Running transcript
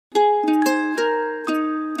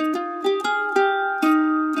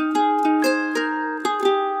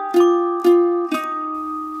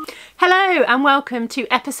and welcome to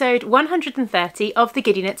episode 130 of the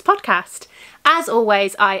Giddy Knits podcast. As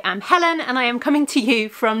always, I am Helen and I am coming to you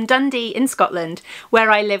from Dundee in Scotland,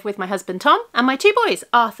 where I live with my husband Tom and my two boys,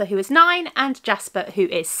 Arthur who is 9 and Jasper who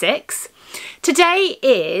is 6. Today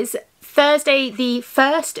is Thursday the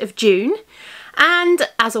 1st of June and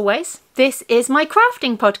as always, this is my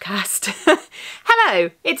crafting podcast. Hello,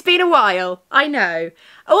 it's been a while, I know.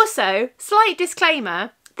 Also, slight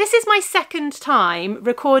disclaimer, this is my second time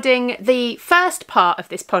recording the first part of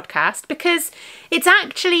this podcast because it's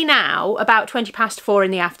actually now about 20 past 4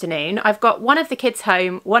 in the afternoon. I've got one of the kids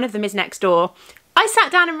home, one of them is next door. I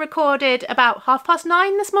sat down and recorded about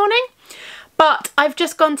 9:30 this morning, but I've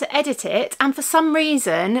just gone to edit it and for some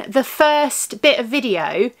reason the first bit of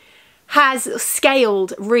video has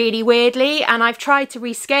scaled really weirdly and I've tried to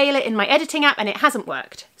rescale it in my editing app and it hasn't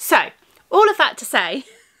worked. So, all of that to say,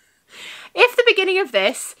 if the beginning of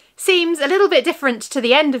this seems a little bit different to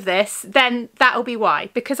the end of this, then that'll be why,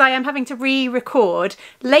 because I am having to re-record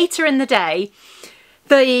later in the day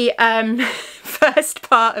the first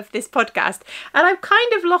part of this podcast and I've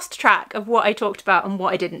kind of lost track of what I talked about and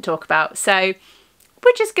what I didn't talk about, so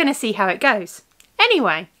we're just going to see how it goes.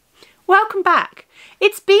 Anyway, welcome back.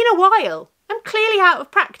 It's been a while. I'm clearly out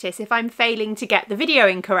of practice if I'm failing to get the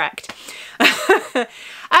videoing correct.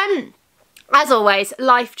 As always,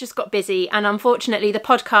 life just got busy and unfortunately the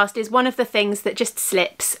podcast is one of the things that just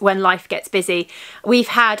slips when life gets busy. We've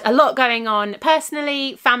had a lot going on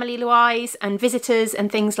personally, family-wise and visitors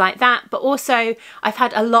and things like that, but also I've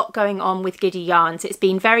had a lot going on with Giddy Yarns. It's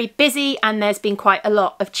been very busy and there's been quite a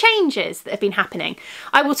lot of changes that have been happening.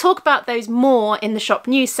 I will talk about those more in the shop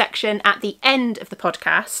news section at the end of the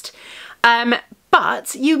podcast,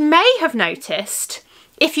 but you may have noticed,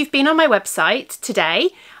 if you've been on my website today,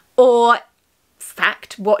 or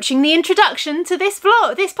fact watching the introduction to this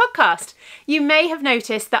podcast, you may have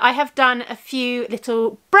noticed that I have done a few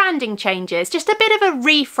little branding changes, just a bit of a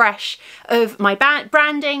refresh of my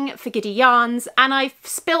branding for Giddy Yarns, and I've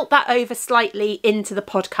spilt that over slightly into the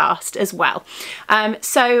podcast as well.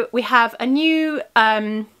 So we have a new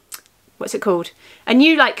what's it called, a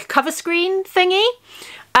new like cover screen thingy.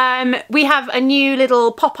 We have a new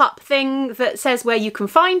little pop-up thing that says where you can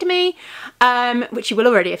find me, which you will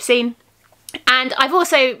already have seen. And I've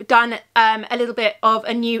also done a little bit of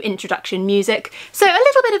a new introduction music, so a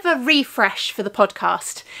little bit of a refresh for the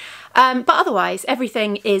podcast. But otherwise,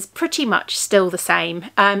 everything is pretty much still the same.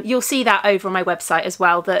 You'll see that over on my website as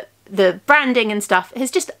well, that the branding and stuff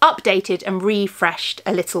has just updated and refreshed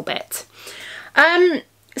a little bit.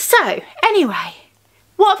 So, anyway,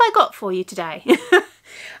 what have I got for you today?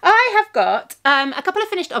 I have got a couple of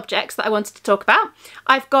finished objects that I wanted to talk about.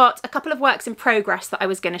 I've got a couple of works in progress that I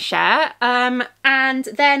was going to share. And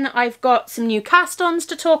then I've got some new cast ons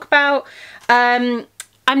to talk about.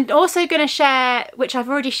 I'm also going to share, which I've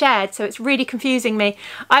already shared, so it's really confusing me.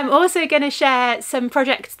 I'm also going to share some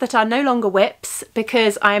projects that are no longer whips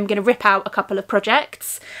because I am going to rip out a couple of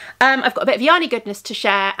projects. I've got a bit of Yarny Goodness to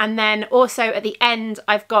share, and then also at the end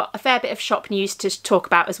I've got a fair bit of shop news to talk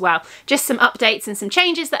about as well. Just some updates and some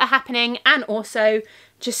changes that are happening, and also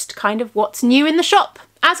just kind of what's new in the shop,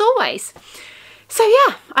 as always. So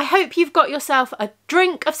yeah, I hope you've got yourself a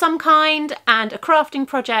drink of some kind and a crafting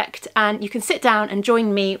project and you can sit down and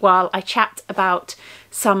join me while I chat about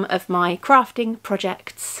some of my crafting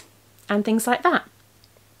projects and things like that.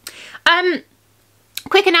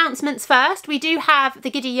 Quick announcements first. We do have the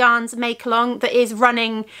Giddy Yarns Make-Along that is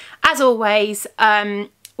running as always,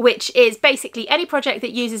 which is basically any project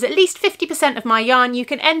that uses at least 50% of my yarn. You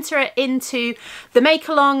can enter it into the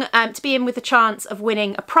make-along to be in with a chance of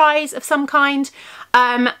winning a prize of some kind.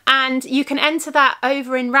 And you can enter that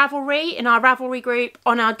over in Ravelry, in our Ravelry group,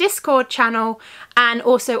 on our Discord channel, and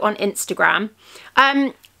also on Instagram.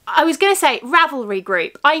 I was going to say Ravelry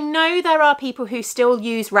group. I know there are people who still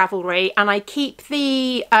use Ravelry, and I keep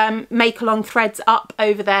the make-along threads up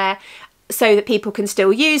over there so that people can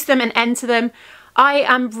still use them and enter them. I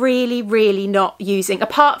am really not using,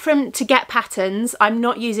 apart from to get patterns, I'm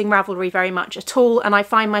not using Ravelry very much at all, and I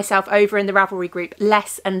find myself over in the Ravelry group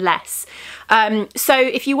less and less. So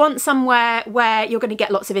if you want somewhere where you're going to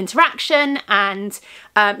get lots of interaction and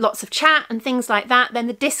lots of chat and things like that, then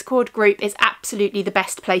the Discord group is absolutely the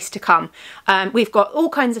best place to come. We've got all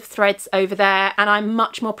kinds of threads over there and I'm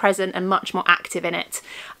much more present and much more active in it.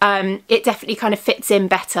 It definitely kind of fits in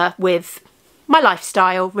better with my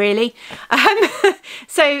lifestyle, really.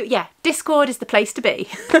 So yeah, Discord is the place to be.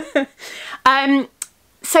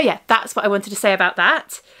 So yeah, that's what I wanted to say about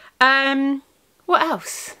that. What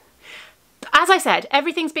else? as I said,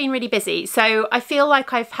 everything's been really busy, so I feel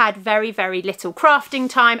like I've had very, very little crafting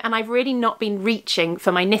time, and I've really not been reaching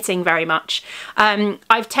for my knitting very much.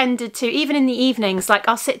 I've tended to, even in the evenings, like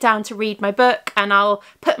I'll sit down to read my book and I'll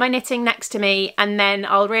put my knitting next to me, and then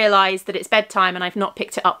I'll realise that it's bedtime and I've not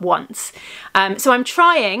picked it up once. So I'm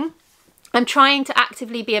trying to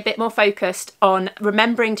actively be a bit more focused on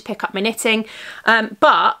remembering to pick up my knitting,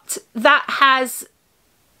 but that has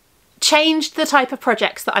changed the type of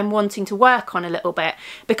projects that I'm wanting to work on a little bit,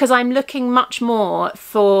 because I'm looking much more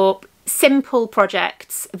for simple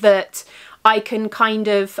projects that I can kind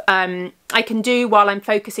of, I can do while I'm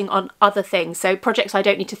focusing on other things. So projects I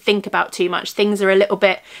don't need to think about too much. Things that are a little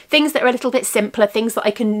bit simpler, things that I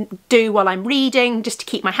can do while I'm reading, just to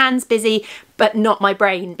keep my hands busy, but not my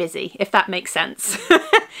brain busy, if that makes sense.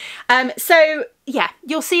 So yeah,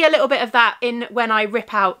 you'll see a little bit of that in when I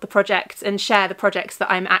rip out the projects and share the projects that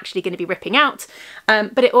I'm actually going to be ripping out.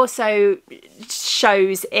 But it also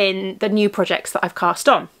shows in the new projects that I've cast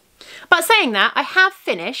on. But saying that, I have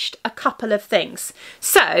finished a couple of things.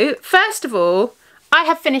 So first of all, I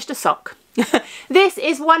have finished a sock. This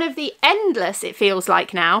is one of the endless, it feels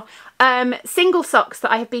like now, single socks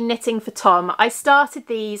that I have been knitting for Tom. I started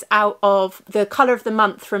these out of the colour of the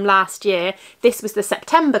month from last year. This was the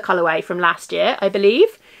September colourway from last year, I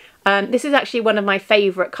believe. This is actually one of my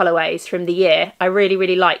favourite colourways from the year. I really,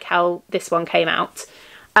 really like how this one came out.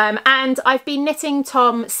 And I've been knitting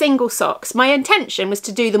Tom single socks. My intention was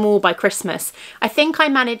to do them all by Christmas. I think I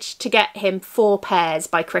managed to get him 4 pairs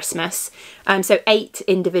by Christmas, so 8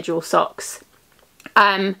 individual socks.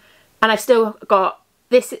 And I've still got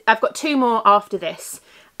this, I've got 2 more after this,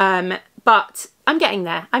 but I'm getting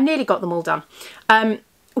there. I've nearly got them all done.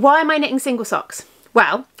 Why am I knitting single socks?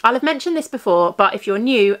 Well, I'll have mentioned this before, but if you're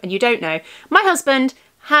new and you don't know, my husband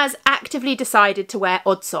has actively decided to wear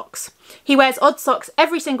odd socks. He wears odd socks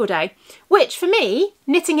every single day, which for me,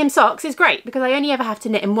 knitting him socks is great because I only ever have to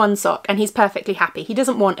knit him 1 sock and he's perfectly happy. He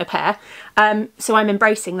doesn't want a pair, so I'm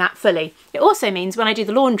embracing that fully. It also means when I do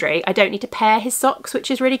the laundry, I don't need to pair his socks,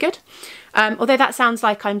 which is really good. Although that sounds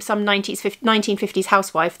like I'm some 1950s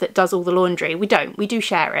housewife that does all the laundry. We don't, we do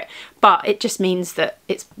share it, but it just means that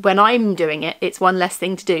it's when I'm doing it, it's one less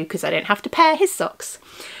thing to do because I don't have to pair his socks.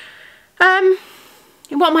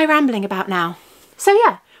 What am I rambling about now? So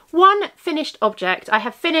yeah, one finished object. I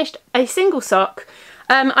have finished a single sock.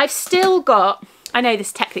 I've still got, I know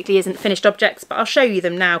this technically isn't finished objects, but I'll show you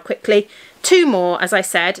them now quickly. 2 more, as I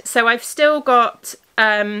said. So I've still got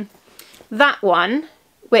that one,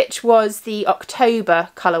 which was the October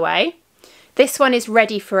colourway. This one is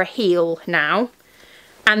ready for a heel now.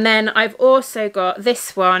 And then I've also got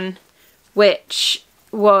this one, which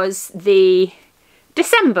was the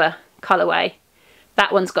December colourway.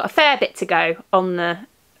 That one's got a fair bit to go on the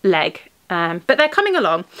leg, but they're coming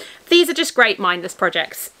along. These are just great mindless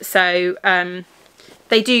projects, so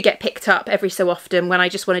they do get picked up every so often when I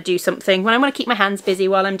just want to do something, when I want to keep my hands busy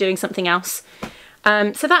while I'm doing something else.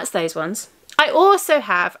 So that's those ones. I also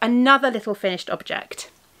have another little finished object.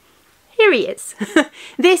 Here he is.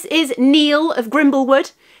 This is Neil of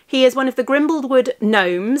Grimblewood. He is one of the Grimblewood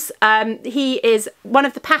gnomes. He is one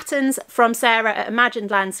of the patterns from Sarah at Imagined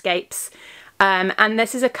Landscapes. And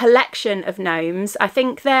this is a collection of gnomes. I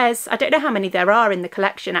think there's, I don't know how many there are in the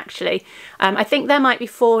collection actually. I think there might be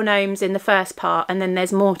 4 gnomes in the first part and then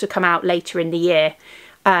there's more to come out later in the year.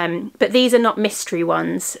 But these are not mystery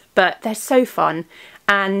ones, but they're so fun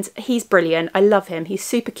and he's brilliant. I love him, he's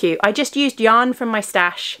super cute. I just used yarn from my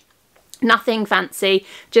stash, nothing fancy,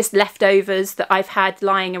 just leftovers that I've had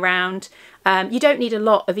lying around. You don't need a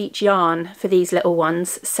lot of each yarn for these little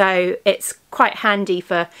ones, so it's quite handy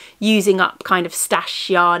for using up kind of stash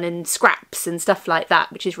yarn and scraps and stuff like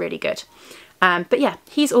that, which is really good. But yeah,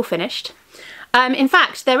 he's all finished. In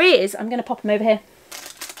fact, there is, I'm going to pop him over here.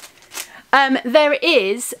 There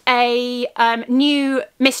is a new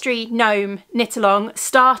mystery gnome knit along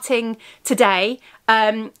starting today.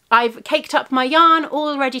 I've caked up my yarn,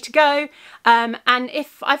 all ready to go, and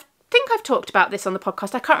I think I've talked about this on the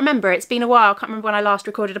podcast. I can't remember. It's been a while. I can't remember when I last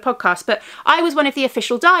recorded a podcast, but I was one of the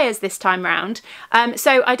official dyers this time round.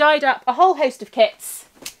 So I dyed up a whole host of kits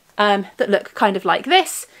that look kind of like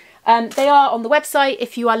this. They are on the website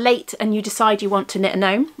if you are late and you decide you want to knit a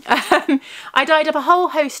gnome. I dyed up a whole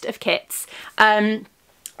host of kits. And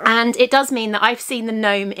it does mean that I've seen the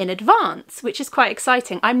gnome in advance, which is quite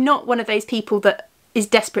exciting. I'm not one of those people that is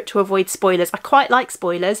desperate to avoid spoilers. I quite like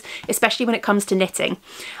spoilers, especially when it comes to knitting.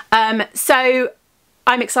 So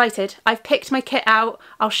I'm excited. I've picked my kit out.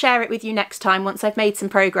 I'll share it with you next time once I've made some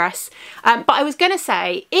progress. But I was going to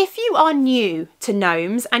say, if you are new to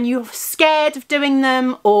gnomes and you're scared of doing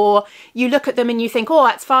them, or you look at them and you think, oh,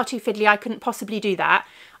 that's far too fiddly, I couldn't possibly do that,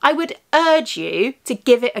 I would urge you to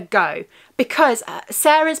give it a go, because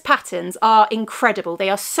Sarah's patterns are incredible. They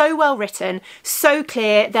are so well written, so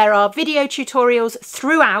clear. There are video tutorials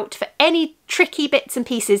throughout for any tricky bits and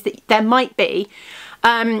pieces that there might be.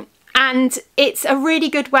 And it's a really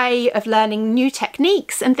good way of learning new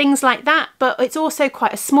techniques and things like that, but it's also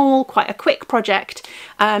quite a small, quite a quick project,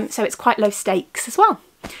 so it's quite low stakes as well.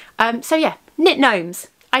 So yeah, knit gnomes.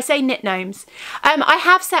 I say knit gnomes. I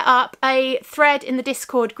have set up a thread in the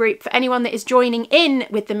Discord group for anyone that is joining in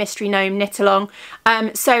with the Mystery Gnome Knit Along.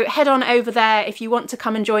 So head on over there if you want to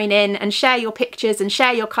come and join in and share your pictures and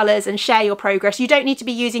share your colours and share your progress. You don't need to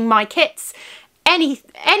be using my kits. Any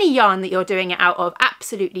yarn that you're doing it out of,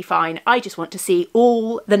 absolutely fine. I just want to see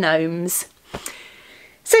all the gnomes.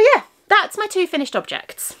 So yeah, that's my 2 finished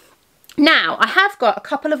objects. Now, I have got a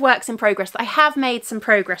couple of works in progress that I have made some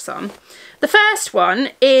progress on. The first one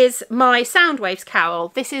is my Soundwaves cowl.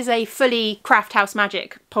 This is a fully Craft House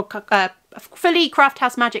Magic project.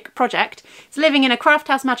 It's living in a Craft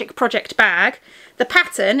House Magic project bag. The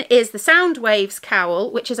pattern is the Soundwaves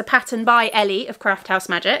cowl, which is a pattern by Ellie of Craft House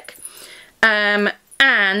Magic.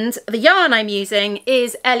 And the yarn I'm using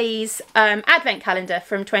is Ellie's advent calendar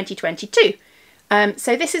from 2022.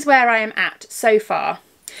 So this is where I am at so far.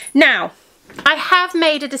 Now, I have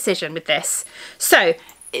made a decision with this. So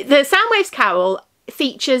the Soundwaves cowl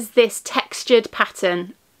features this textured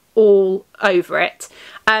pattern all over it.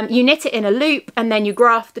 You knit it in a loop and then you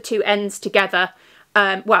graft the 2 ends together.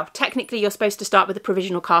 Well, technically you're supposed to start with a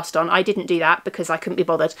provisional cast on. I didn't do that because I couldn't be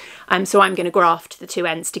bothered. So I'm going to graft the 2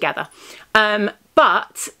 ends together.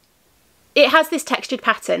 But it has this textured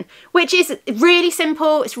pattern, which is really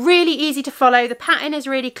simple. It's really easy to follow. The pattern is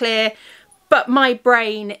really clear, but my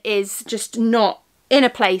brain is just not in a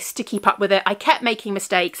place to keep up with it. I kept making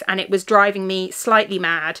mistakes and it was driving me slightly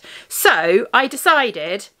mad. So I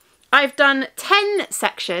decided I've done 10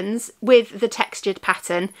 sections with the textured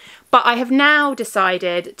pattern, but I have now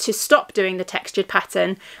decided to stop doing the textured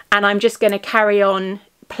pattern and I'm just going to carry on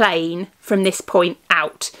plain from this point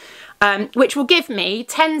out. Which will give me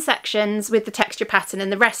 10 sections with the texture pattern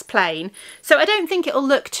and the rest plain. So I don't think it'll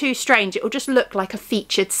look too strange. It'll just look like a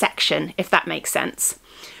featured section, if that makes sense.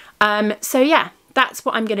 So yeah, that's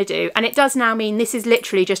what I'm going to do. And it does now mean this is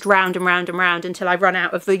literally just round and round and round until I run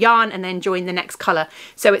out of the yarn and then join the next colour.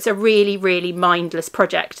 So it's a really, really mindless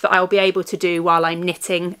project that I'll be able to do while I'm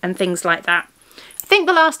knitting and things like that. I think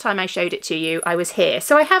the last time I showed it to you, I was here.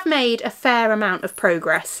 So I have made a fair amount of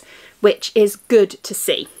progress, which is good to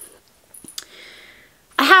see.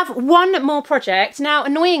 I have one more project. Now,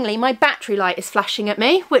 annoyingly, my battery light is flashing at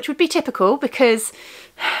me, which would be typical because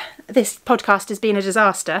this podcast has been a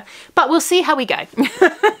disaster, but we'll see how we go.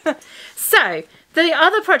 So, the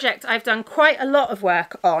other project I've done quite a lot of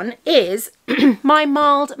work on is my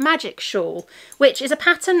Marled Magic shawl, which is a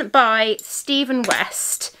pattern by Stephen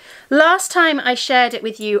West. Last time I shared it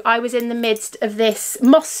with you, I was in the midst of this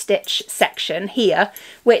moss stitch section here,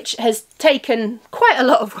 which has taken quite a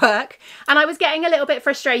lot of work, and I was getting a little bit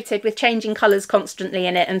frustrated with changing colours constantly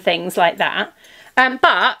in it and things like that.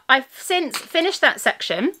 But I've since finished that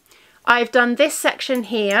section. I've done this section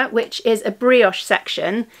here, which is a brioche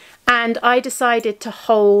section, and I decided to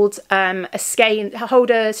hold a strand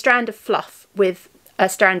of fluff with a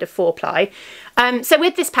strand of 4-ply. So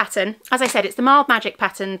with this pattern, as I said, it's the Marled Magic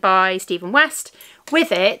pattern by Stephen West.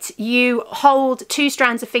 With it, you hold 2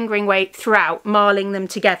 strands of fingering weight throughout, marling them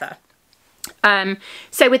together.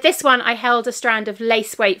 So with this one, I held a strand of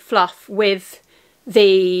lace weight fluff with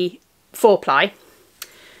the 4-ply.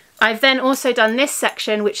 I've then also done this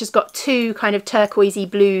section, which has got 2 kind of turquoisey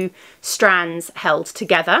blue strands held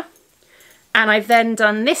together. And I've then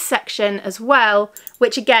done this section as well,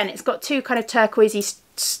 which again, it's got 2 kind of turquoisey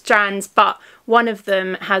strands, but one of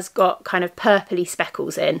them has got kind of purpley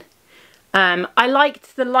speckles in. I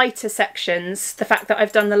liked the lighter sections, the fact that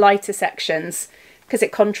I've done the lighter sections, because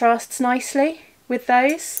it contrasts nicely with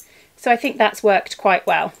those. So I think that's worked quite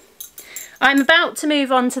well. I'm about to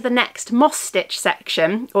move on to the next moss stitch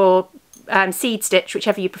section, or seed stitch,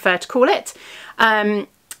 whichever you prefer to call it. And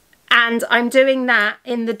I'm doing that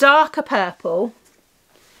in the darker purple.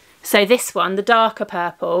 So this one, the darker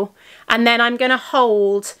purple, and then I'm going to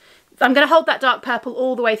hold that dark purple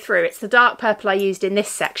all the way through. It's the dark purple I used in this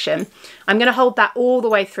section. I'm going to hold that all the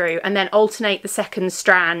way through and then alternate the second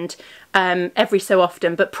strand every so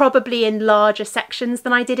often, but probably in larger sections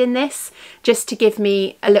than I did in this, just to give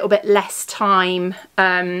me a little bit less time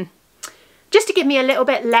just to give me a little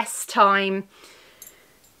bit less time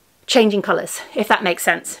changing colours, if that makes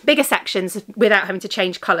sense. Bigger sections without having to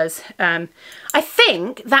change colours. I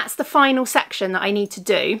think that's the final section that I need to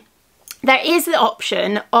do. There is the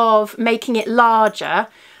option of making it larger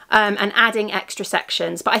and adding extra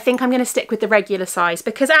sections, but I think I'm going to stick with the regular size,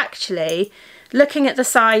 because actually looking at the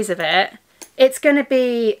size of it, it's going to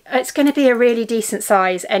be a really decent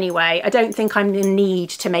size anyway. I don't think I'm going to need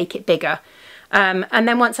to make it bigger. And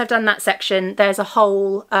then once I've done that section, there's a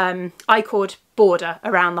whole I-cord border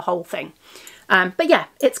around the whole thing. But yeah,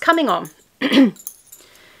 it's coming on.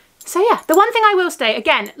 So yeah, the one thing I will say,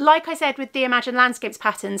 again, like I said with the Imagine Landscapes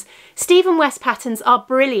patterns, Stephen West patterns are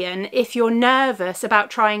brilliant if you're nervous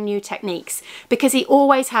about trying new techniques, because he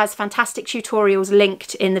always has fantastic tutorials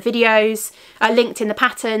linked in the videos, linked in the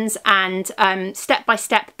patterns, and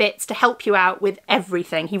step-by-step bits to help you out with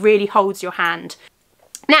everything. He really holds your hand.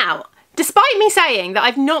 Now, despite me saying that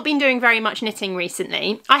I've not been doing very much knitting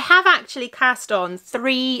recently, I have actually cast on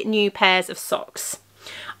 3 new pairs of socks.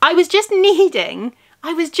 I was just needing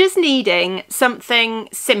something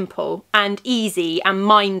simple and easy and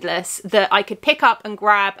mindless that I could pick up and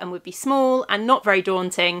grab and would be small and not very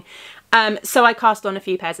daunting. So I cast on a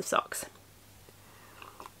few pairs of socks.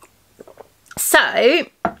 So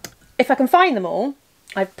if I can find them all,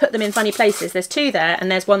 I've put them in funny places. There's 2 there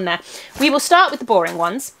and there's 1 there. We will start with the boring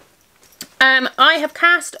ones. I have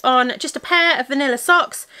cast on just a pair of vanilla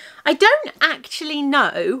socks. I don't actually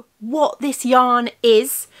know what this yarn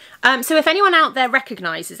is. So if anyone out there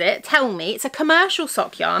recognises it, tell me. It's a commercial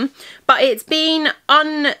sock yarn, but it's been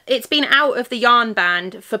out of the yarn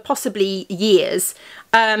band for possibly years.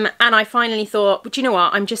 And I finally thought, well, do you know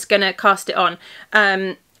what? I'm just gonna cast it on.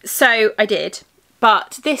 So I did.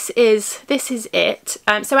 But this is it.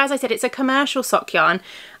 So as I said, it's a commercial sock yarn.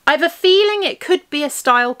 I have a feeling it could be a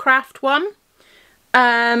Stylecraft one,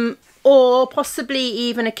 or possibly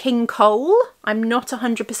even a King Cole. I'm not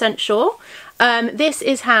 100% sure. This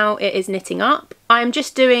is how it is knitting up. I'm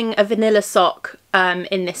just doing a vanilla sock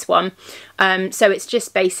in this one. So it's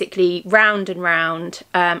just basically round and round.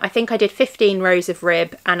 I think I did 15 rows of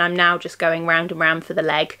rib, and I'm now just going round and round for the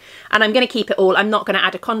leg. And I'm going to keep it all. I'm not going to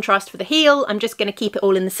add a contrast for the heel. I'm just going to keep it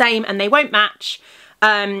all in the same, and they won't match.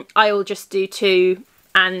 I'll just do 2.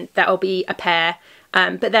 And that'll be a pair,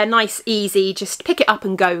 but they're nice, easy, just pick it up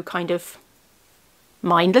and go kind of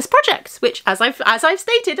mindless projects, which as I've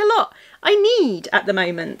stated a lot, I need at the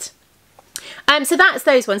moment. So that's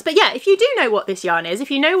those ones. But yeah, if you do know what this yarn is,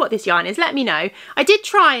 let me know. I did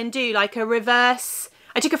try and do like a reverse.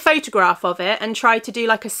 I took a photograph of it and tried to do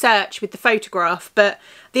like a search with the photograph, but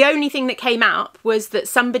the only thing that came up was that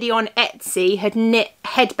somebody on Etsy had knit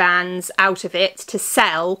headbands out of it to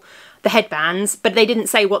sell the headbands, but they didn't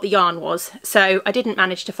say what the yarn was, so I didn't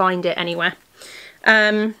manage to find it anywhere.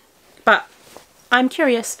 But I'm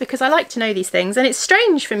curious because I like to know these things, and it's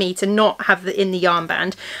strange for me to not have it in the yarn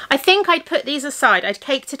band. I think I'd put these aside, I'd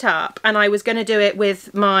caked it up, and I was going to do it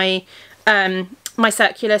with my my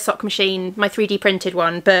circular sock machine, my 3D printed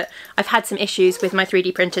one, but I've had some issues with my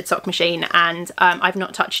 3D printed sock machine, and I've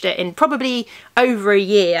not touched it in probably over a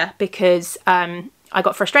year because I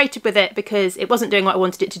got frustrated with it because it wasn't doing what I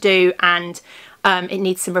wanted it to do, and it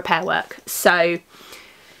needs some repair work. So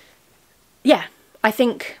yeah, I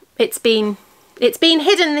think it's been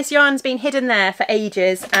hidden. This yarn's been hidden there for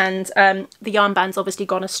ages, and the yarn band's obviously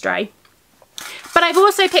gone astray. But I've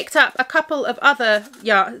also picked up a couple of other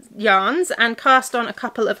yarns and cast on a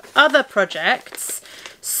couple of other projects.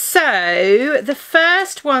 So the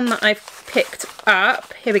first one that I've picked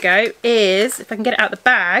up, here we go, is, if I can get it out of the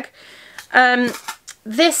bag,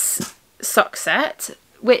 this sock set,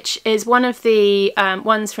 which is one of the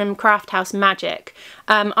ones from Craft House Magic.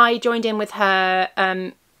 I joined in with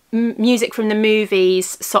her Music from the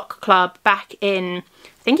Movies sock club back in,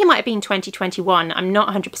 I think it might have been 2021, I'm not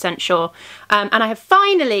 100% sure. And I have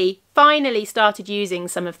finally started using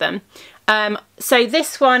some of them. So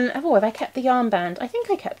this one, oh, have I kept the yarn band? I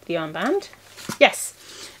think I kept the yarn band. Yes.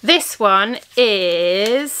 This one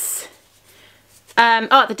is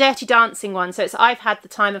the Dirty Dancing one. So it's I've Had the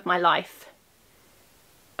Time of My Life.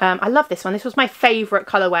 I love this one. This was my favourite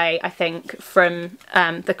colourway, I think, from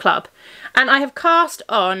the club. And I have cast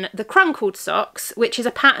on the Crunkled Socks, which is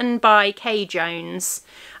a pattern by Kay Jones.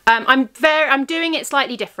 I'm doing it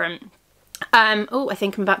slightly different. Oh, I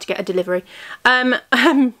think I'm about to get a delivery.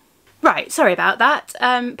 Right, sorry about that.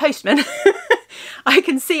 Postman. I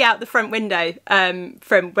can see out the front window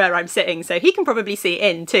from where I'm sitting, so he can probably see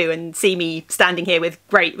in too and see me sitting here with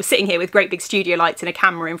great big studio lights and a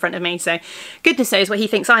camera in front of me, so goodness knows what he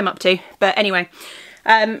thinks I'm up to. But anyway,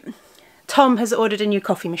 Tom has ordered a new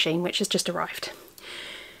coffee machine which has just arrived.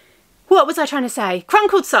 What was I trying to say?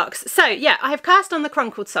 Crunkled socks. So yeah, I have cast on the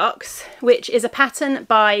crunkled socks, which is a pattern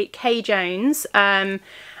by Kay Jones, and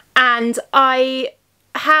I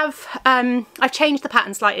have I've changed the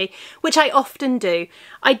pattern slightly, which I often do.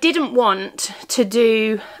 I didn't want to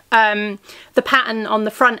do the pattern on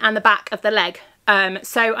the front and the back of the leg,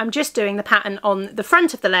 so I'm just doing the pattern on the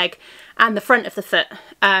front of the leg and the front of the foot,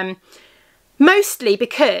 mostly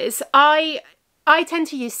because I tend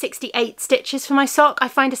to use 68 stitches for my sock. I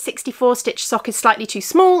find a 64 stitch sock is slightly too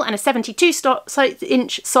small and a 72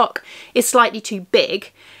 inch sock is slightly too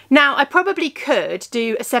big. Now I probably could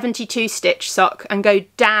do a 72 stitch sock and go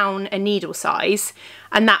down a needle size,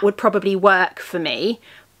 and that would probably work for me,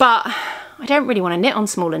 but I don't really want to knit on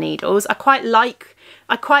smaller needles. I quite like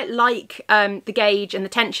the gauge and the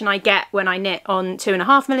tension I get when I knit on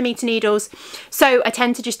 2.5mm needles, so I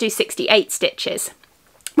tend to just do 68 stitches,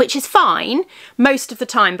 which is fine most of the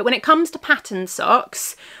time. But when it comes to pattern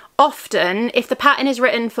socks, often if the pattern is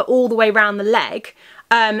written for all the way around the leg,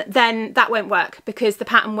 then that won't work, because the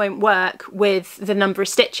pattern won't work with the number of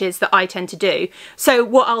stitches that I tend to do. So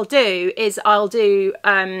what I'll do is I'll do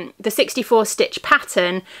the 64 stitch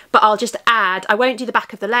pattern, but I'll just add, I won't do the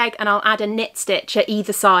back of the leg, and I'll add a knit stitch at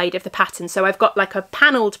either side of the pattern. So I've got like a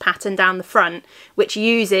panelled pattern down the front, which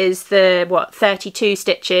uses the 32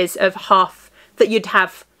 stitches of half that you'd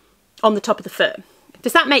have on the top of the foot.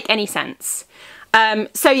 Does that make any sense?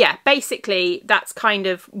 So yeah, basically that's kind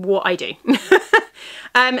of what I do.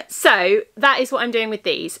 So that is what I'm doing with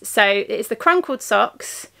these. So it's the crunkled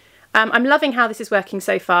socks. I'm loving how this is working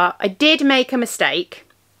so far. I did make a mistake,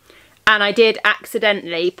 and I did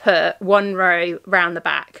accidentally put one row round the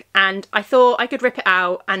back, and I thought I could rip it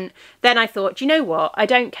out, and then I thought, you know what, I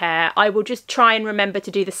don't care, I will just try and remember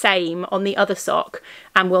to do the same on the other sock,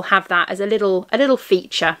 and we'll have that as a little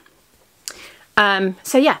feature.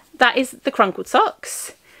 So yeah, that is the crunkled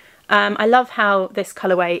socks. I love how this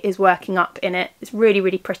colourway is working up in it. It's really,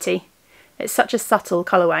 really pretty. It's such a subtle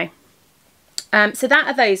colourway. So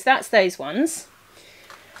that's those ones.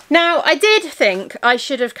 Now, I did think I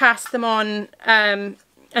should have cast them on and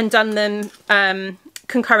done them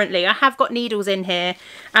concurrently. I have got needles in here,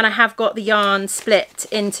 and I have got the yarn split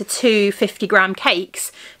into two 50-gram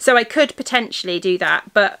cakes, so I could potentially do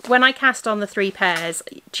that. But when I cast on the 3 pairs,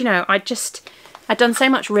 do you know, I'd done so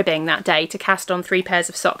much ribbing that day to cast on 3 pairs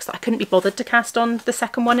of socks that I couldn't be bothered to cast on the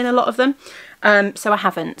second one in a lot of them. So I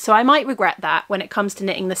haven't. So I might regret that when it comes to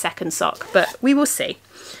knitting the second sock, but we will see.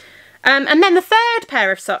 And then the third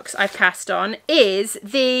pair of socks I've cast on is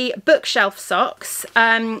the bookshelf socks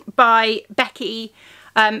by Becky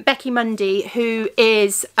Mundy, who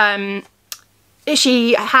is,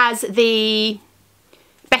 she has the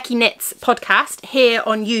Becky Knits podcast here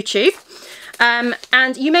on YouTube.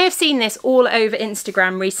 And you may have seen this all over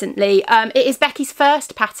Instagram recently. It is Becky's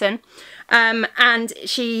first pattern, and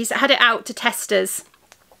she's had it out to testers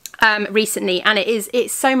recently, and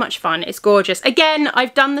it's so much fun. It's gorgeous. Again,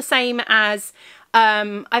 I've done the same as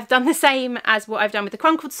what I've done with the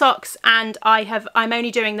crunkled socks, and I'm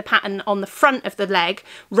only doing the pattern on the front of the leg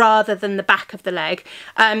rather than the back of the leg.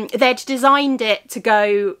 They'd designed it to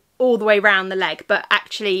go all the way around the leg, but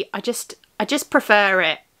actually I just prefer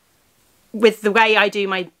it with the way I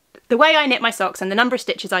knit my socks and the number of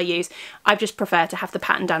stitches I use. I just prefer to have the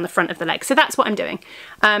pattern down the front of the leg. So that's what I'm doing.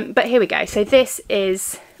 But here we go. So this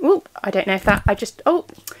is, oh, I don't know if that,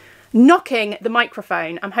 knocking the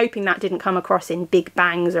microphone. I'm hoping that didn't come across in big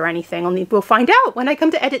bangs or anything. We'll find out when I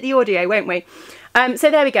come to edit the audio, won't we? So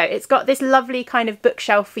there we go. It's got this lovely kind of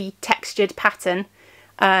bookshelfy textured pattern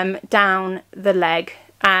down the leg.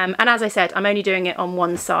 And as I said, I'm only doing it on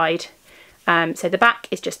one side. So the back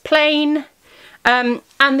is just plain, and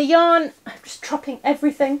the yarn, I'm just dropping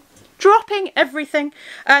everything.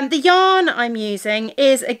 The yarn I'm using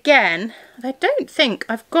is, again, I don't think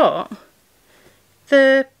I've got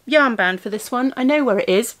the yarn band for this one. I know where it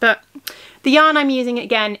is, but the yarn I'm using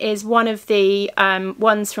again is one of the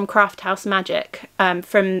ones from Craft House Magic,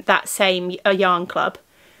 from that same yarn club.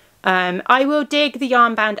 I will dig the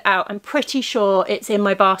yarn band out. I'm pretty sure it's in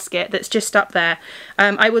my basket that's just up there.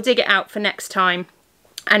 I will dig it out for next time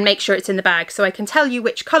and make sure it's in the bag so I can tell you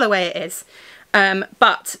which colourway it is.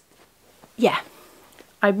 But yeah,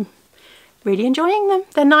 I'm really enjoying them.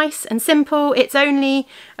 They're nice and simple. It's only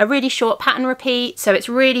a really short pattern repeat, so it's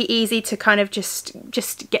really easy to kind of just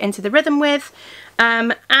get into the rhythm with.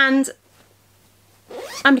 And I'm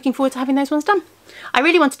looking forward to having those ones done. I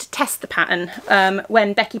really wanted to test the pattern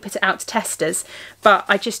when Becky put it out to testers, but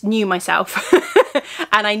I just knew myself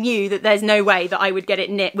and I knew that there's no way that I would get it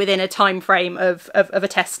knit within a time frame of a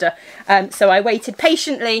tester. So I waited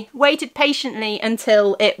patiently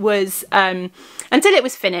until it was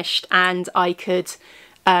finished and I could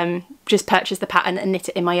just purchase the pattern and knit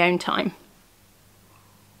it in my own time.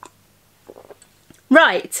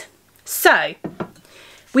 Right, so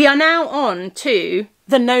we are now on to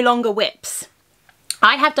the No Longer Whips.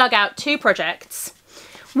 I have dug out two projects,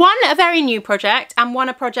 one a very new project and one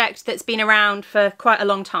a project that's been around for quite a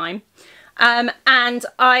long time, and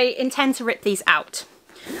I intend to rip these out.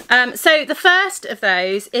 So the first of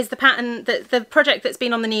those is the pattern, the project that's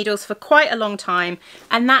been on the needles for quite a long time,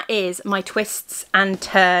 and that is my Twists and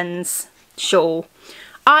Turns shawl.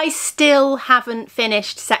 I still haven't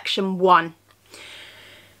finished section 1.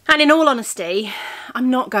 And in all honesty, I'm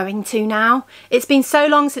not going to now. It's been so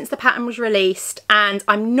long since the pattern was released and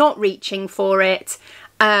I'm not reaching for it.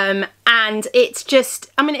 And it's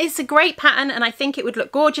just, I mean, it's a great pattern and I think it would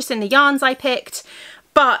look gorgeous in the yarns I picked,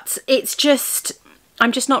 but it's just,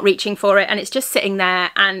 I'm just not reaching for it and it's just sitting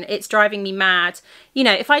there and it's driving me mad. You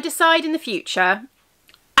know, if I decide in the future,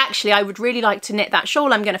 actually, I would really like to knit that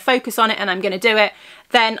shawl, I'm going to focus on it and I'm going to do it,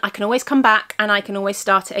 then I can always come back and I can always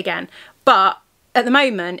start it again. But at the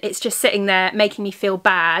moment, it's just sitting there making me feel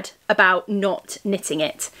bad about not knitting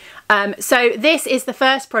it. So this is the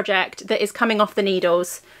first project that is coming off the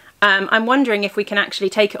needles. I'm wondering if we can actually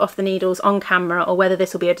take it off the needles on camera or whether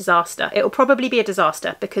this will be a disaster. It will probably be a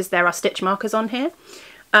disaster because there are stitch markers on here.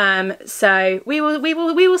 So we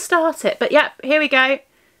will start it. But yeah, here we go.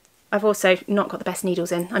 I've also not got the best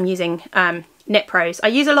needles in. I'm using Knit Pros. I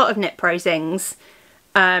use a lot of Knit Pro Zings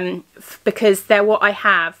because they're what I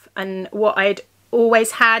have and what I'd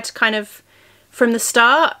always had kind of from the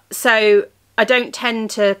start, so I don't tend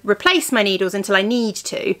to replace my needles until I need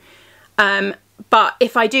to, but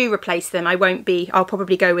if I do replace them I'll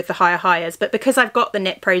probably go with the higher, but because I've got the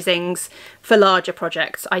Knit Pro Zings for larger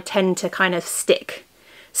projects I tend to kind of stick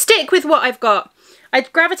with what I've got. I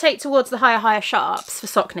gravitate towards the higher sharps for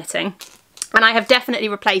sock knitting, and I have definitely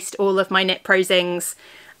replaced all of my Knit Pro Zings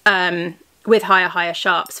with higher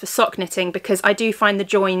sharps for sock knitting because I do find the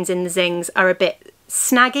joins in the zings are a bit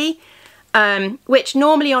snaggy, which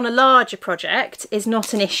normally on a larger project is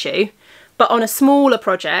not an issue, but on a smaller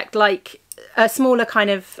project, like a smaller kind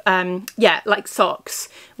of, like socks,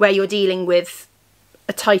 where you're dealing with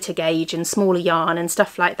a tighter gauge and smaller yarn and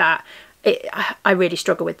stuff like that, I really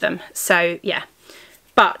struggle with them. So yeah.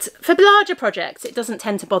 But for larger projects, it doesn't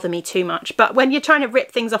tend to bother me too much. But when you're trying to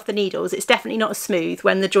rip things off the needles, it's definitely not as smooth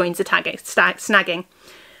when the joins are snagging.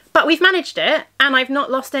 But we've managed it, and I've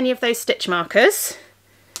not lost any of those stitch markers.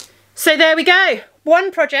 So there we go.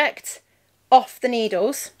 One project off the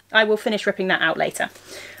needles. I will finish ripping that out later.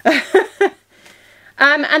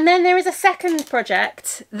 And then there is a second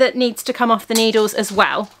project that needs to come off the needles as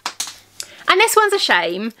well. And this one's a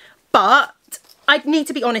shame, but I need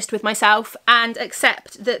to be honest with myself and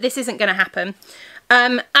accept that this isn't going to happen.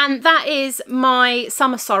 And that is my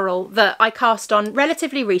Summer Sorrel that I cast on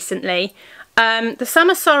relatively recently. The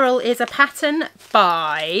Summer Sorrel is a pattern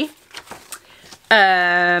by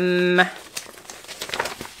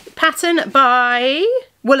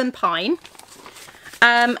Wool and Pine.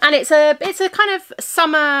 And it's a kind of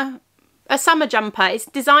summer jumper. It's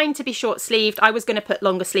designed to be short sleeved. I was going to put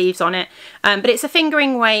longer sleeves on it, but it's a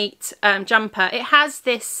fingering weight jumper. It has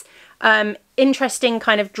this interesting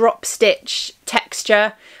kind of drop stitch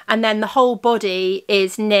texture, and then the whole body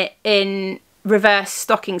is knit in reverse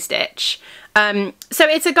stocking stitch. So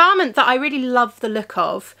it's a garment that I really love the look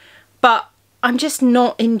of, but I'm just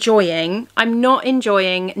not enjoying. I'm not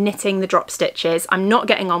enjoying knitting the drop stitches. I'm not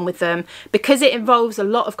getting on with them because it involves a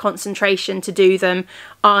lot of concentration to do them.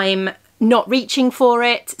 I'm not reaching for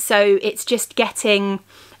it, so it's just getting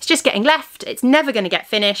left. It's never going to get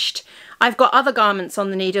finished. I've got other garments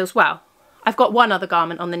on the needles. Well, I've got one other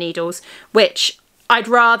garment on the needles, which I'd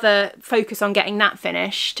rather focus on getting that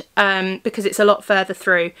finished because it's a lot further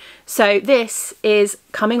through. So this is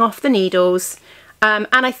coming off the needles, and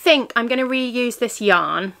I think I'm going to reuse this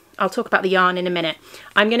yarn. I'll talk about the yarn in a minute.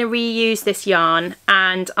 I'm going to reuse this yarn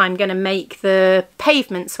and I'm going to make the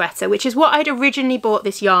pavement sweater, which is what I'd originally bought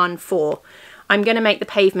this yarn for. I'm going to make the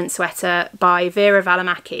pavement sweater by Vera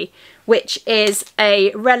Valimaki, which is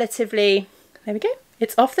a relatively, there we go,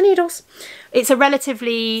 it's off the needles. It's a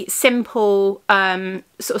relatively simple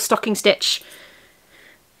sort of stocking stitch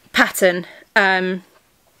pattern.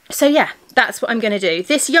 So yeah, that's what I'm going to do.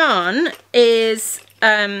 This yarn is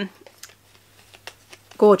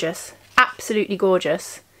gorgeous, absolutely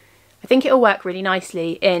gorgeous. I think it'll work really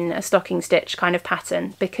nicely in a stocking stitch kind of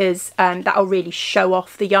pattern, because that'll really show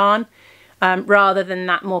off the yarn rather than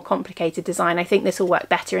that more complicated design. I think this will work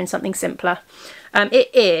better in something simpler. It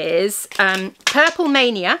is Purple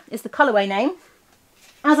Mania is the colourway name.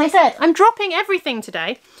 As I said, I'm dropping everything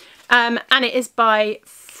today, and it is by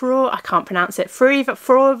I can't pronounce it.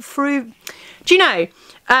 Do you know?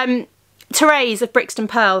 Therese of Brixton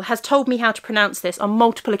Pearl has told me how to pronounce this on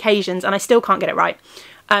multiple occasions, and I still can't get it right.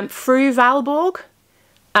 Fru Valborg.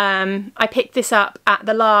 I picked this up at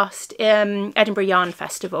the last Edinburgh Yarn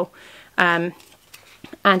Festival, and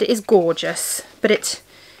it is gorgeous, but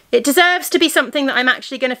it deserves to be something that I'm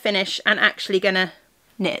actually going to finish and actually going to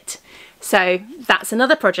knit. So that's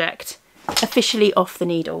another project officially off the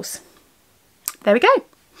needles. There we go.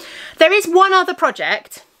 There is one other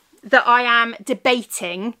project that I am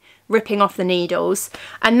debating ripping off the needles,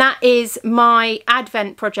 and that is my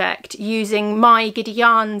advent project using my Giddy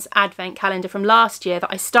Yarns advent calendar from last year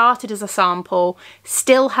that I started as a sample,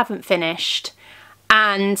 still haven't finished,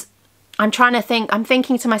 and I'm trying to think, I'm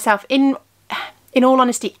thinking to myself, in all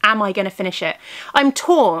honesty, am I going to finish it? I'm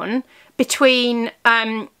torn between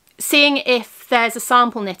seeing if there's a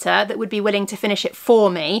sample knitter that would be willing to finish it for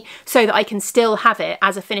me so that I can still have it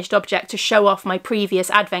as a finished object to show off my previous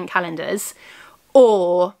advent calendars,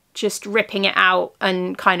 or just ripping it out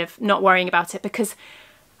and kind of not worrying about it, because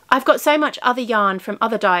I've got so much other yarn from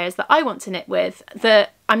other dyers that I want to knit with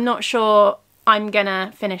that I'm not sure I'm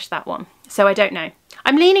gonna finish that one. So I don't know.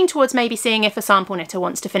 I'm leaning towards maybe seeing if a sample knitter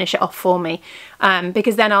wants to finish it off for me,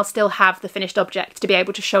 because then I'll still have the finished object to be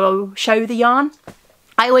able to show the yarn.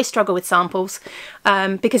 I always struggle with samples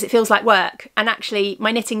because it feels like work, and actually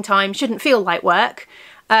my knitting time shouldn't feel like work.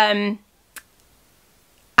 And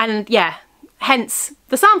yeah, hence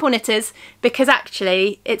the sample knitters, because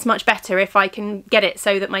actually it's much better if I can get it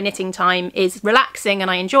so that my knitting time is relaxing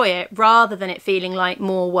and I enjoy it, rather than it feeling like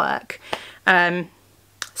more work.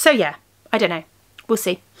 So yeah, I don't know. We'll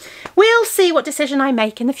see. We'll see what decision I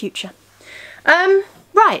make in the future.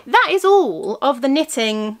 Right, that is all of the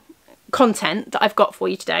knitting content that I've got for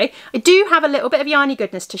you today. I do have a little bit of Yarny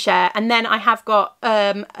Goodness to share, and then I have got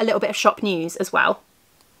a little bit of shop news as well.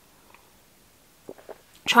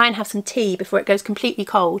 Try and have some tea before it goes completely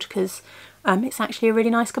cold, because it's actually a really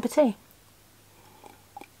nice cup of tea.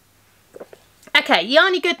 Okay,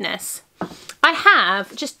 Yarny Goodness. I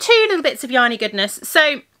have just 2 little bits of Yarny Goodness.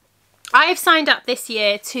 So I've signed up this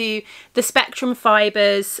year to the Spectrum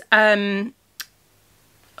Fibres, oh,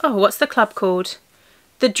 what's the club called?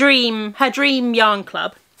 Her Dream Yarn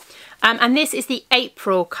Club. And this is the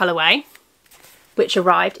April colourway, which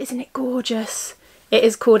arrived. Isn't it gorgeous? It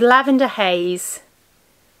is called Lavender Haze,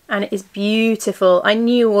 and it is beautiful. I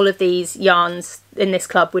knew all of these yarns in this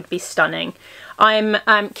club would be stunning.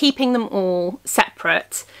 I'm keeping them all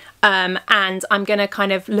separate, and I'm going to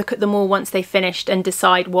kind of look at them all once they've finished and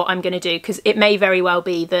decide what I'm going to do, because it may very well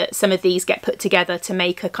be that some of these get put together to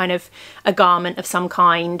make a kind of a garment of some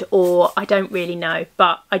kind, or I don't really know,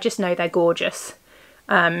 but I just know they're gorgeous.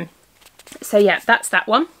 So yeah, that's that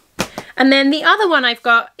one. And then the other one I've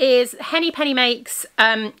got is Henny Penny Makes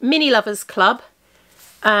Mini Lovers Club.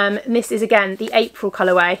 And this is again the April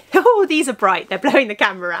colourway. Oh, these are bright. They're blowing the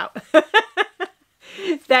camera out.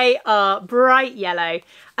 They are bright yellow.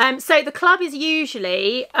 So the club is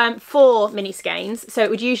usually 4 mini skeins. So it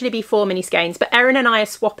would usually be 4 mini skeins, but Erin and I are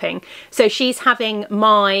swapping. So she's having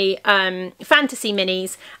my fantasy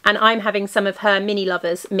minis and I'm having some of her Mini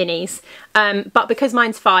Lovers minis. But because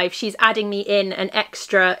mine's 5, she's adding me in an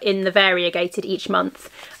extra in the variegated each month,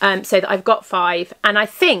 so that I've got 5. And I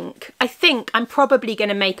think I'm probably going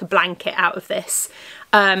to make a blanket out of this.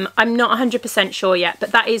 I'm not 100% sure yet,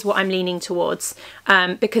 but that is what I'm leaning towards,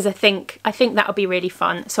 because I think that would be really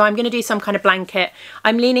fun. So I'm going to do some kind of blanket.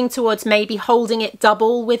 I'm leaning towards maybe holding it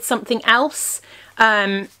double with something else.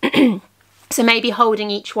 So maybe holding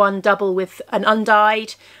each one double with an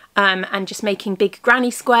undyed, and just making big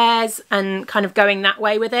granny squares and kind of going that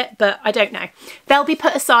way with it. But I don't know. They'll be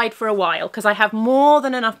put aside for a while because I have more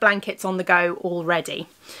than enough blankets on the go already.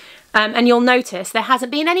 And you'll notice there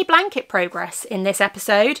hasn't been any blanket progress in this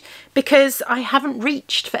episode because I haven't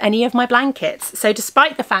reached for any of my blankets. So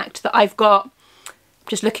despite the fact that I've got,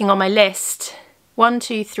 just looking on my list, 1,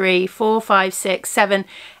 2, 3, 4, 5, 6, 7,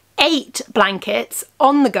 8 blankets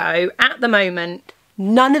on the go at the moment,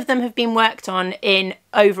 none of them have been worked on in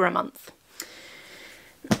over a month.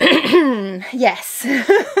 Yes,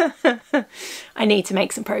 I need to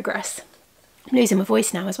make some progress. I'm losing my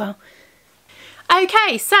voice now as well.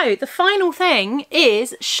 Okay, so the final thing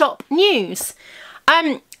is shop news.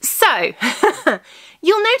 So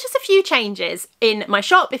you'll notice a few changes in my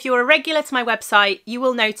shop. If you're a regular to my website, you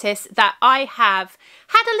will notice that I have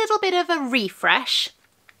had a little bit of a refresh.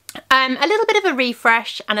 And a little bit of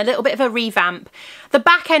a revamp. The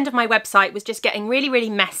back end of my website was just getting really, really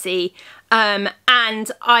messy,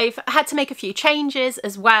 and I've had to make a few changes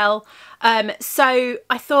as well. So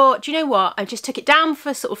I thought, do you know what? I just took it down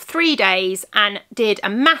for sort of 3 days and did a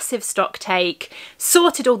massive stock take,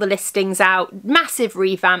 sorted all the listings out, massive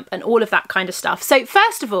revamp and all of that kind of stuff. So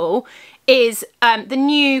first of all is the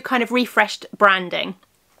new kind of refreshed branding.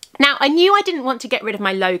 Now, I knew I didn't want to get rid of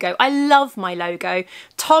my logo. I love my logo.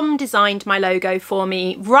 Tom designed my logo for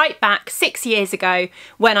me right back 6 years ago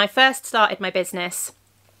when I first started my business.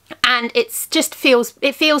 And it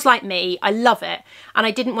feels like me. I love it. And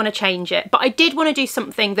I didn't want to change it. But I did want to do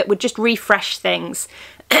something that would just refresh things.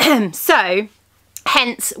 So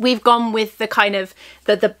hence we've gone with the kind of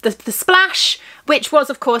the splash, which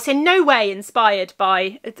was of course in no way inspired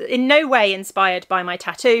by my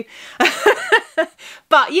tattoo.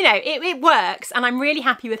 But you know, it works, and I'm really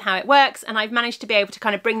happy with how it works, and I've managed to be able to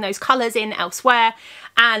kind of bring those colours in elsewhere,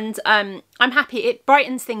 and I'm happy. It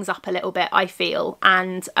brightens things up a little bit, I feel.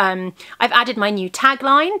 And I've added my new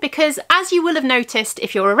tagline, because as you will have noticed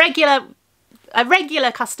if you're a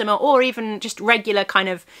regular customer, or even just regular kind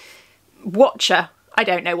of watcher, I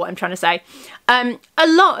don't know what I'm trying to say. A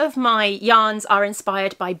lot of my yarns are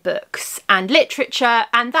inspired by books and literature,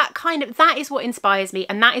 and that is what inspires me,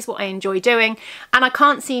 and that is what I enjoy doing, and I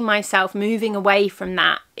can't see myself moving away from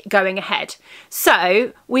that going ahead.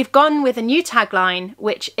 So we've gone with a new tagline,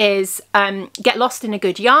 which is get lost in a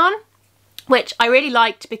good yarn, which I really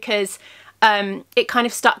liked because it kind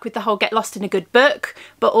of stuck with the whole get lost in a good book,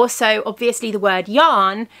 but also obviously the word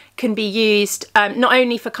yarn can be used not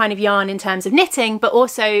only for kind of yarn in terms of knitting, but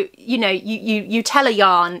also, you know, you tell a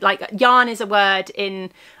yarn. Like, yarn is a word in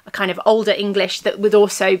a kind of older English that would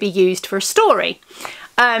also be used for a story.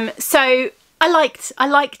 So I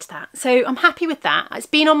liked that. So I'm happy with that. It's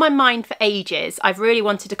been on my mind for ages. I've really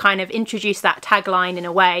wanted to kind of introduce that tagline in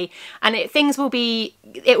a way, and it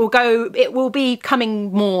will be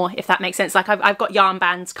coming more, if that makes sense. Like I've got yarn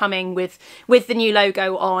bands coming with the new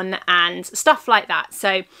logo on and stuff like that.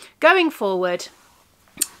 So going forward,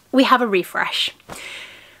 we have a refresh.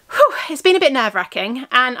 Whew, it's been a bit nerve-wracking,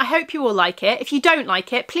 and I hope you all like it. If you don't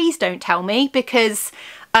like it, please don't tell me, because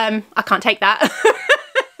I can't take that.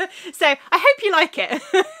 So I hope you like it.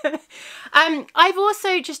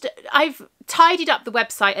 I've tidied up the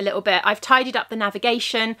website a little bit. I've tidied up the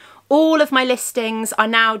navigation. All of my listings are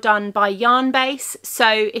now done by Yarnbase.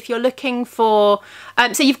 So if you're looking for,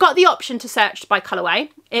 so you've got the option to search by colourway,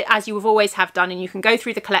 as you always have done, and you can go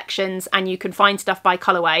through the collections and you can find stuff by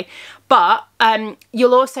colourway. But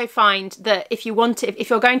you'll also find that if you're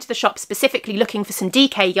going to the shop specifically looking for some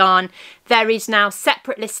DK yarn, there is now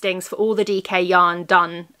separate listings for all the DK yarn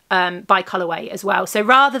done by colourway as well. So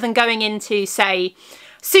rather than going into, say,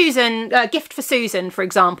 Susan, Gift for Susan, for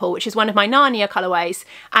example, which is one of my Narnia colourways,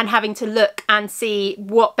 and having to look and see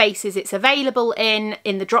what bases it's available in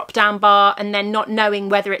the drop down bar, and then not knowing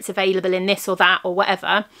whether it's available in this or that or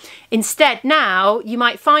whatever. Instead, now you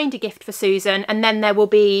might find a Gift for Susan, and then there will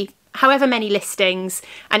be however many listings,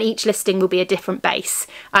 and each listing will be a different base.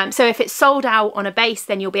 So if it's sold out on a base,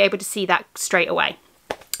 then you'll be able to see that straight away.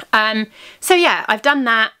 So yeah, I've done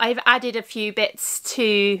that. I've added a few bits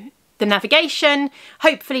to the navigation,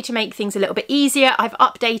 hopefully to make things a little bit easier. I've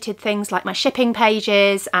updated things like my shipping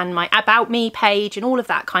pages and my About Me page and all of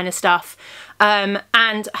that kind of stuff.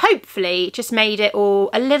 And hopefully just made it all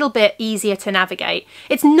a little bit easier to navigate.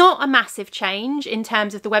 It's not a massive change in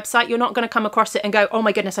terms of the website. You're not going to come across it and go, oh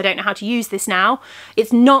my goodness, I don't know how to use this now.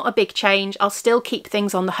 It's not a big change. I'll still keep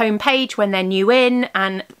things on the home page when they're new in,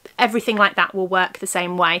 and everything like that will work the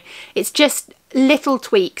same way. It's just little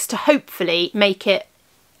tweaks to hopefully make it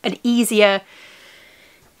an easier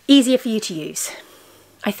for you to use.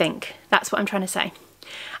 I think that's what I'm trying to say.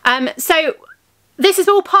 So this is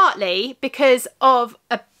all partly because of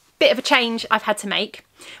a bit of a change I've had to make,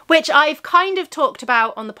 which I've kind of talked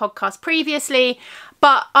about on the podcast previously,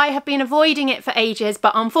 but I have been avoiding it for ages.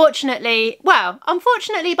 But unfortunately,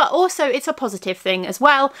 but also it's a positive thing as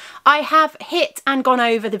well, I have hit and gone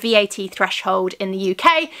over the VAT threshold in the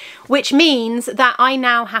UK, which means that I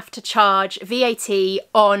now have to charge VAT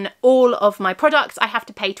on all of my products. I have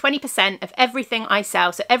to pay 20% of everything I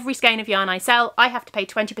sell. So every skein of yarn I sell, I have to pay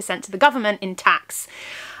 20% to the government in tax.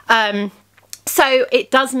 So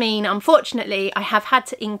it does mean, unfortunately, I have had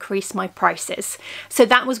to increase my prices. So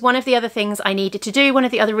that was one of the other things I needed to do. One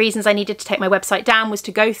of the other reasons I needed to take my website down was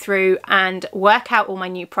to go through and work out all my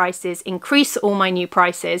new prices, increase all my new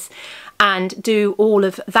prices, and do all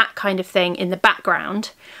of that kind of thing in the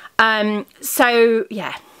background. So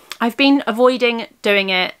yeah, I've been avoiding doing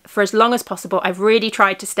it for as long as possible. I've really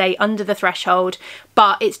tried to stay under the threshold,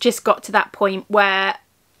 but it's just got to that point where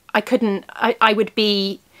I couldn't, I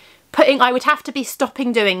would have to be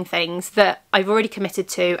stopping doing things that I've already committed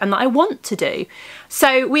to and that I want to do.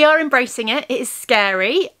 So we are embracing it. It is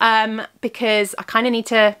scary because I kind of need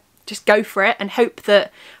to just go for it and hope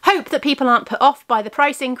that people aren't put off by the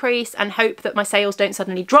price increase, and hope that my sales don't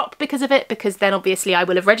suddenly drop because of it, because then obviously I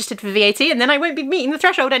will have registered for VAT and then I won't be meeting the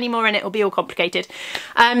threshold anymore and it'll be all complicated.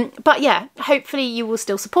 But yeah, hopefully you will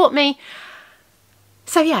still support me.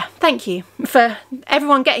 So yeah, thank you for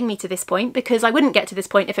everyone getting me to this point, because I wouldn't get to this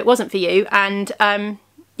point if it wasn't for you. And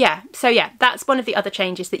yeah, so yeah, that's one of the other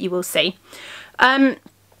changes that you will see.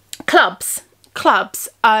 Clubs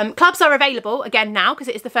are available again now because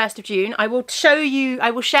it is the 1st of June. I will show you, I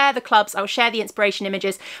will share the clubs, I will share the inspiration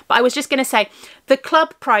images, but I was just going to say the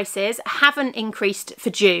club prices haven't increased for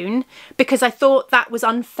June because I thought that was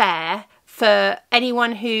unfair for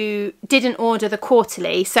anyone who didn't order the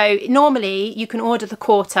quarterly. So normally you can order the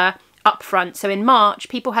quarter up front. So in March,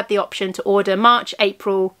 people had the option to order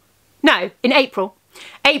April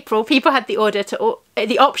people had the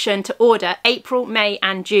option to order April, May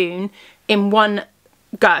and June in one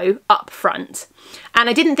go up front. And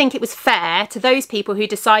I didn't think it was fair to those people who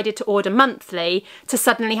decided to order monthly to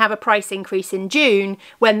suddenly have a price increase in June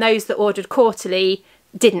when those that ordered quarterly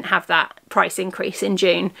didn't have that price increase in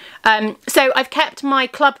June. So I've kept my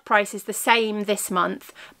club prices the same this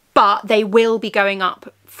month, but they will be going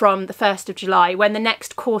up from the 1st of July. When the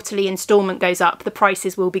next quarterly instalment goes up, the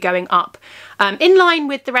prices will be going up in line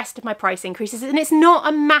with the rest of my price increases. And it's not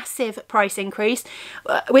a massive price increase.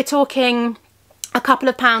 We're talking a couple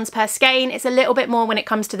of pounds per skein. It's a little bit more when it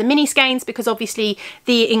comes to the mini skeins because obviously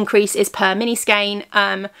the increase is per mini skein.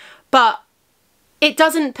 But it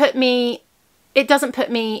doesn't put me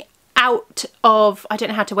out of, I don't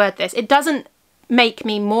know how to word this, it doesn't make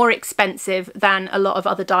me more expensive than a lot of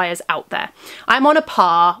other dyers out there. I'm on a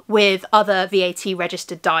par with other VAT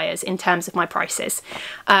registered dyers in terms of my prices.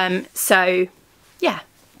 So yeah,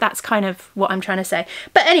 that's kind of what I'm trying to say.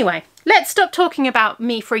 But anyway, let's stop talking about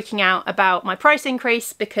me freaking out about my price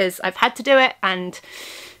increase because I've had to do it, and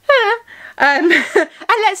and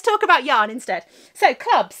let's talk about yarn instead. So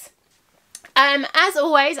clubs. As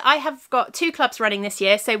always, I have got 2 clubs running this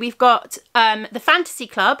year. So we've got the Fantasy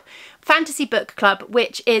Book Club,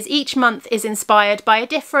 which is each month is inspired by a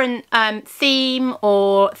different theme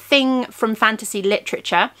or thing from fantasy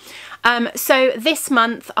literature. So this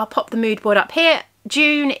month, I'll pop the mood board up here.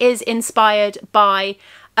 June is inspired by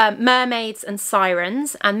mermaids and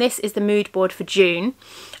sirens, and this is the mood board for June.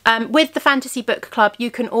 With the Fantasy Book Club,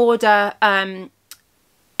 you can order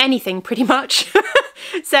anything pretty much.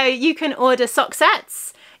 So you can order sock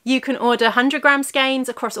sets, you can order 100-gram skeins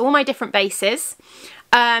across all my different bases.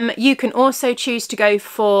 You can also choose to go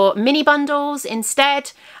for mini bundles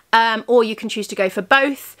instead, or you can choose to go for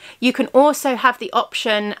both. You can also have the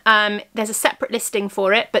option, there's a separate listing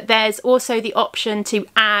for it, but there's also the option to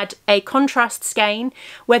add a contrast skein,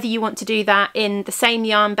 whether you want to do that in the same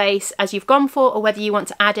yarn base as you've gone for, or whether you want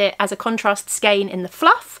to add it as a contrast skein in the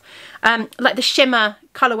fluff. Like the shimmer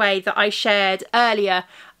colourway that I shared earlier,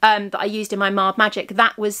 that I used in my Mild Magic,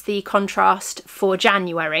 that was the contrast for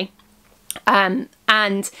January.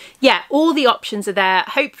 And yeah, all the options are there,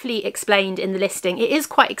 hopefully explained in the listing. It is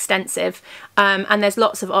quite extensive, and there's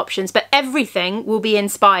lots of options, but everything will be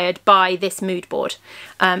inspired by this mood board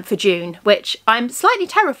for June, which I'm slightly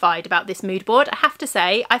terrified about. This mood board, I have to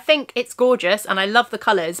say. I think it's gorgeous and I love the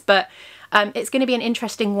colours, but it's going to be an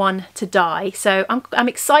interesting one to dye. So I'm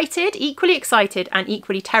excited, equally excited and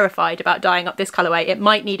equally terrified about dyeing up this colourway. It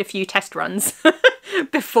might need a few test runs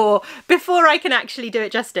before I can actually do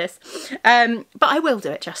it justice. But I will do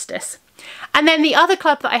it justice. And then the other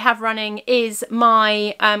club that I have running is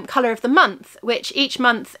my colour of the month, which each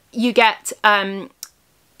month you get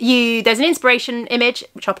there's an inspiration image,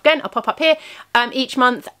 which I'll pop up here each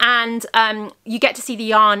month, and you get to see the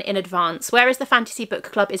yarn in advance. Whereas the Fantasy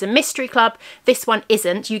Book Club is a mystery club, this one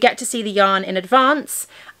isn't. You get to see the yarn in advance.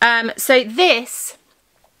 So this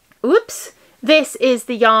is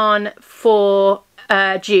the yarn for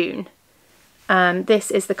June. This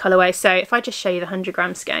is the colourway. So if I just show you the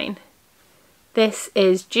 100-gram skein, this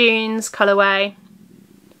is June's colourway.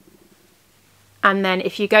 And then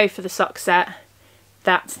if you go for the sock set,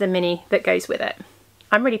 that's the mini that goes with it.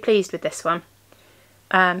 I'm really pleased with this one.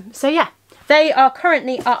 So yeah, they are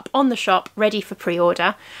currently up on the shop ready for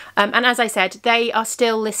pre-order. And as I said, they are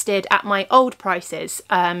still listed at my old prices.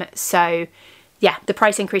 So yeah, the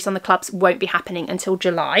price increase on the clubs won't be happening until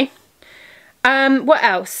July. What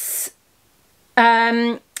else?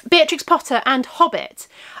 Beatrix Potter and Hobbit.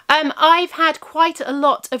 I've had quite a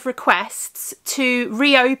lot of requests to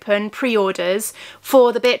reopen pre-orders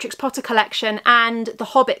for the Beatrix Potter collection and the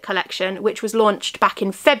Hobbit collection, which was launched back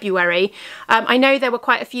in February. I know there were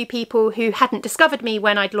quite a few people who hadn't discovered me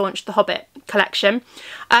when I'd launched the Hobbit collection.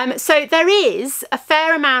 So there is a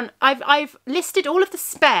fair amount. I've listed all of the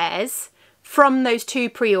spares from those 2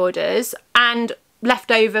 pre-orders and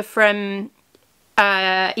left over from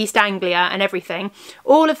East Anglia and everything.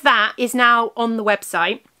 All of that is now on the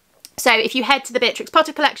website. So if you head to the Beatrix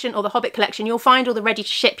Potter collection or the Hobbit collection, you'll find all the ready to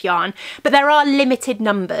ship yarn, but there are limited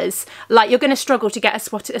numbers. Like, you're going to struggle to get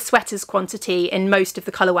a sweater's quantity in most of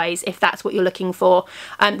the colourways if that's what you're looking for.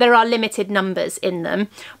 There are limited numbers in them.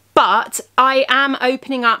 But I am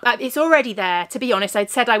opening up, it's already there, to be honest. I'd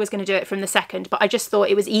said I was going to do it from the 2nd, but I just thought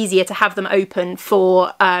it was easier to have them open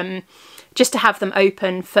for,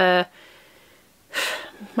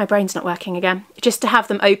 my brain's not working again, just to have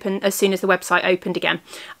them open as soon as the website opened again.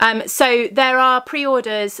 So there are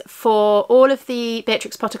pre-orders for all of the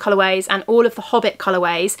Beatrix Potter colourways and all of the Hobbit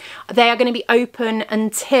colourways. They are going to be open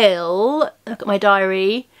until, look at my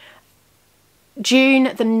diary, June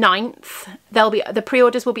the 9th. The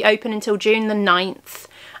pre-orders will be open until June the 9th,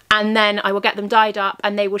 and then I will get them dyed up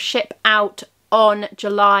and they will ship out on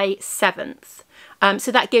July 7th.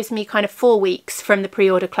 So that gives me kind of 4 weeks from the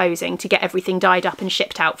pre-order closing to get everything dyed up and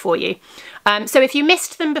shipped out for you. So if you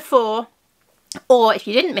missed them before, or if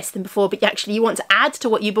you didn't miss them before, but actually you want to add to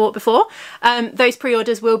what you bought before, those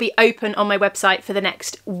pre-orders will be open on my website for the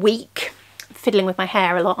next week. I'm fiddling with my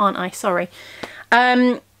hair a lot, aren't I? Sorry.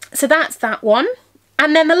 So that's that one.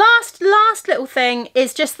 And then the last little thing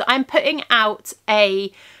is just that I'm putting out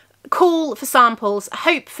a call for samples.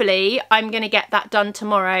 Hopefully I'm going to get that done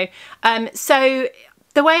tomorrow. So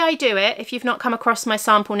the way I do it, if you've not come across my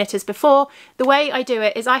sample knitters before, the way I do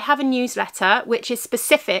it is I have a newsletter which is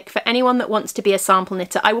specific for anyone that wants to be a sample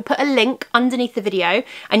knitter. I will put a link underneath the video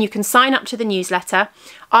and you can sign up to the newsletter.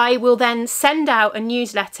 I will then send out a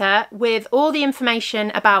newsletter with all the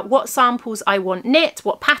information about what samples I want knit,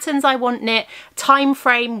 what patterns I want knit, time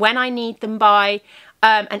frame, when I need them by,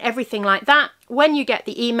 and everything like that. When you get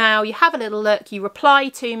the email, you have a little look, you reply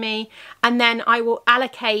to me, and then I will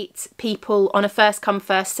allocate people on a first come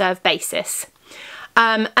first serve basis.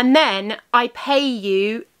 And then I pay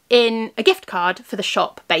you in a gift card for the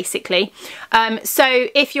shop, basically. So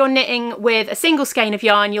if you're knitting with a single skein of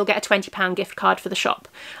yarn, you'll get a £20 gift card for the shop.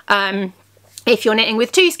 If you're knitting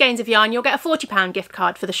with 2 skeins of yarn, you'll get a £40 gift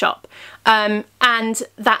card for the shop. And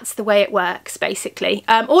that's the way it works, basically.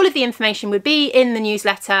 All of the information would be in the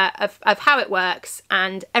newsletter of how it works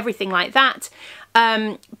and everything like that.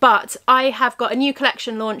 But I have got a new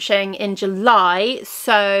collection launching in July.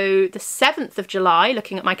 So the 7th of July,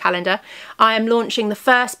 looking at my calendar, I am launching the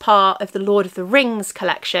first part of the Lord of the Rings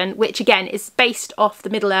collection, which again is based off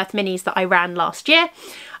the Middle-earth minis that I ran last year.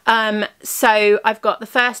 So I've got the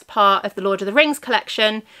first part of the Lord of the Rings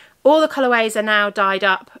collection. All the colourways are now dyed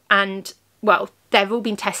up and, well, they've all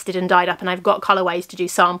been tested and dyed up and I've got colourways to do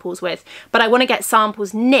samples with. But I want to get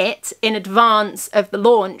samples knit in advance of the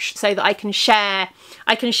launch so that I can share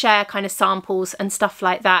kind of samples and stuff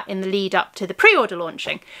like that in the lead up to the pre-order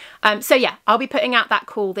launching. So yeah, I'll be putting out that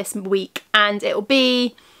call this week and it'll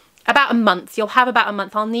be about a month. You'll have about a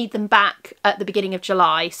month. I'll need them back at the beginning of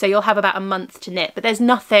July, so you'll have about a month to knit. But there's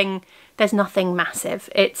nothing massive.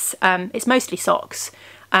 It's mostly socks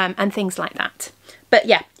and things like that. But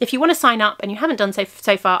yeah, if you want to sign up and you haven't done so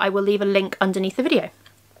far, I will leave a link underneath the video.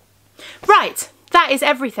 Right, that is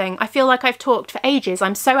everything. I feel like I've talked for ages.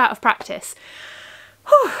 I'm so out of practice.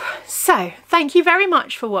 Whew. So thank you very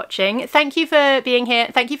much for watching. Thank you for being here.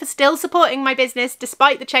 Thank you for still supporting my business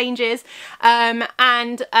despite the changes. Yeah,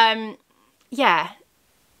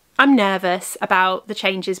 I'm nervous about the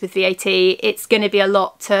changes with VAT. It's going to be a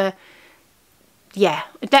lot to, yeah,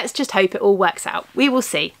 let's just hope it all works out. We will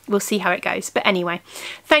see. We'll see how it goes. But anyway,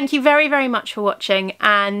 thank you very, very much for watching,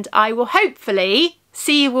 and I will hopefully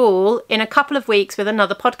see you all in a couple of weeks with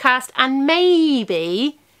another podcast and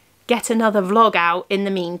maybe get another vlog out in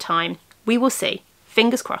the meantime. We will see.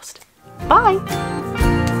 Fingers crossed. Bye.